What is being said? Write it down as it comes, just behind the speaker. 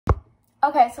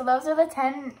Okay, so those are the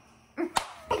 10.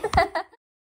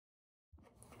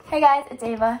 Hey guys, it's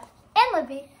Ava and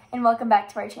Livy, and welcome back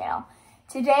to our channel.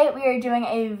 Today we are doing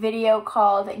a video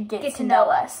called Get to Know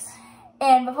Us.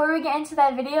 And before we get into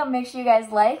that video, make sure you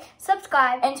guys like,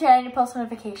 subscribe, and turn on your post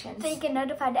notifications so you get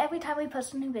notified every time we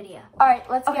post a new video. Alright,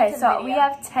 let's get to the video. Okay, so we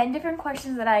have 10 different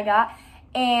questions that I got,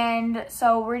 and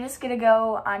so we're just going to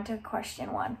go on to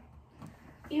question 1.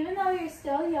 Even though you're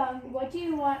still young, what do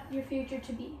you want your future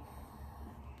to be?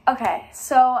 Okay,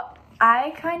 so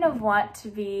I kind of want to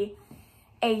be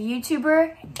a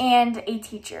YouTuber and a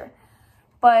teacher,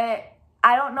 but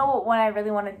I don't know what one I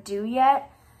really want to do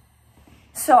yet.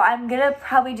 So I'm gonna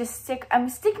probably just I'm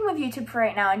sticking with YouTube for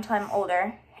right now until I'm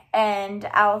older, and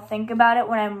I'll think about it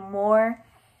when I'm more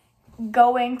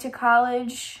going to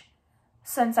college,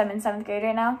 since I'm in 7th grade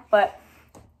right now. But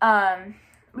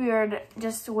we would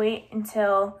just wait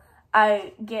until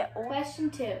I get old. Question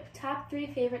 2, top 3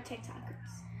 favorite TikTokers.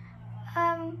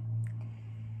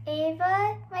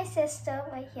 Ava, my sister,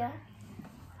 right here.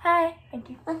 Hi, thank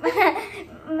you.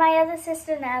 My other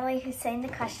sister, Natalie, who's saying the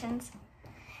questions.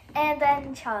 And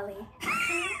then Charlie.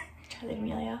 Charlie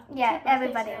Amelia. Yeah,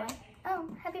 everybody. Oh,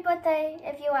 happy birthday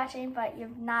if you're watching, but you're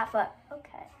not, but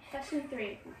okay. Question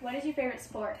 3, what is your favorite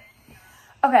sport?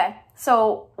 Okay,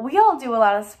 so we all do a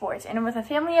lot of sports, and with a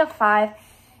family of 5,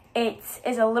 it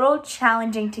is a little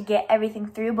challenging to get everything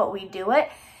through, but we do it.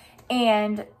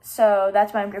 And so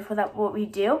that's why I'm grateful that what we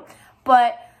do.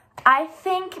 But I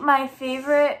think my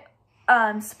favorite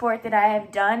sport that I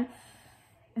have done,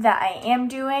 that I am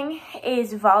doing,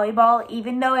 is volleyball.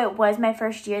 Even though it was my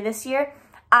first year this year,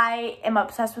 I am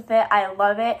obsessed with it. I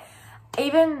love it.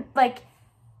 Even like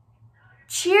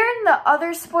cheer and the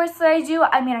other sports that I do,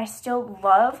 I mean, I still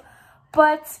love.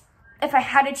 But if I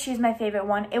had to choose my favorite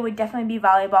one, it would definitely be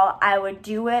volleyball. I would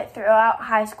do it throughout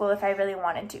high school if I really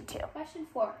wanted to too. Question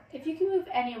 4, if you could move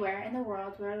anywhere in the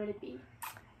world, where would it be?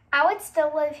 I would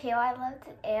still live here. I love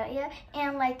the area.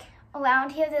 And like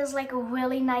around here, there's like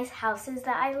really nice houses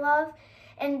that I love.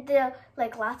 And they're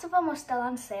like lots of them are still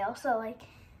on sale. So like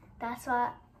that's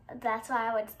why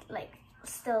I would like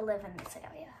still live in this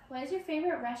area. What is your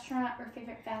favorite restaurant or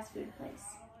favorite fast food place?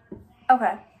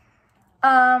 Okay.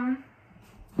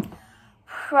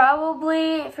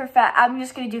 Probably I'm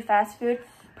just gonna do fast food.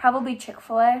 Probably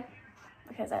Chick-fil-A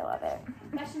because I love it.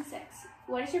 Question 6,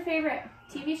 what is your favorite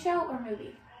TV show or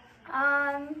movie?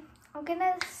 I'm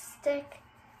gonna stick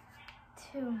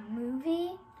to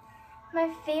movie. My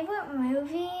favorite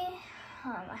movie,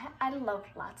 I love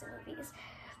lots of movies,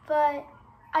 but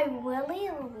I really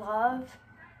love,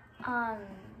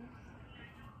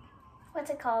 what's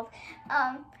it called?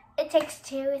 It Takes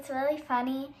Two. It's really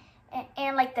funny,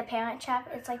 and like The Parent Trap,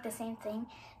 it's like the same thing.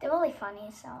 They're really funny,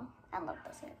 so I love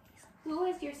those movies. Who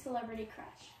is your celebrity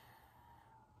crush?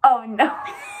 Oh no.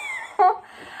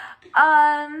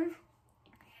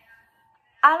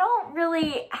 I don't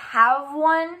really have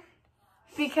one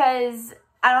because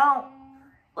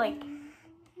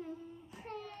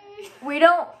we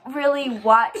don't really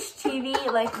watch TV.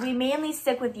 Like, we mainly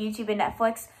stick with YouTube and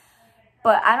Netflix,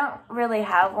 but I don't really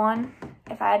have one.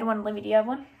 If I had one, Livy, do you have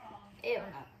one? Ew, no.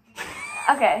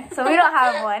 Okay, so we don't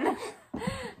have one.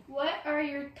 What are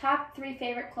your top 3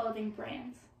 favorite clothing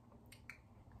brands?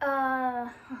 I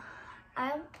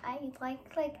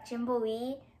like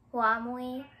Jimbolee,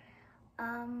 Wamley,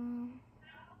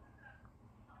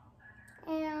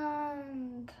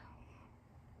 and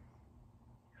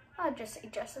I'll just say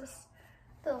dresses.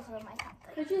 Those are my top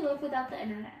 3. Could you live without the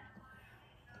internet?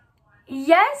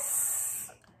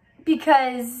 Yes,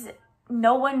 because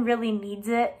no one really needs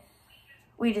it.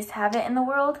 We just have it in the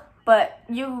world, but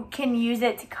you can use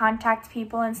it to contact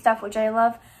people and stuff, which I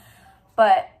love.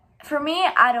 But for me,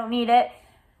 I don't need it.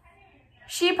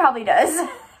 She probably does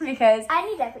because I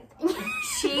need everything.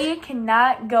 she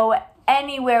cannot go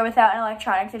anywhere without an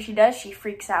electronics. If she does, she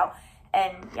freaks out.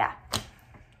 And yeah.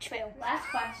 True. Last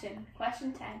question,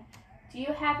 question 10. Do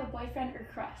you have a boyfriend or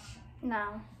crush?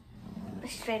 No.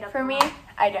 Straight up. For me,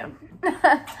 I don't.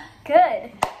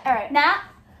 Good. All right. Now?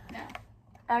 No.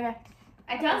 Okay.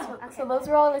 I don't. So those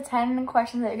were all the 10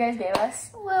 questions that you guys gave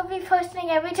us. We'll be posting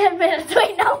every 10 minutes.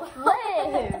 Wait, no.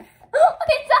 Live.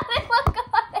 Okay, sorry, look on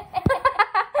it.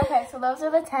 Okay, so those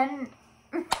are the 10.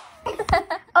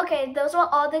 Okay, those were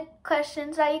all the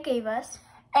questions that you gave us.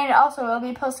 And also, we'll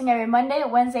be posting every Monday,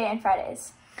 Wednesday, and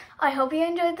Fridays. I hope you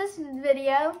enjoyed this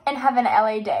video. And have an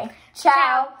LA day.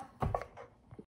 Ciao.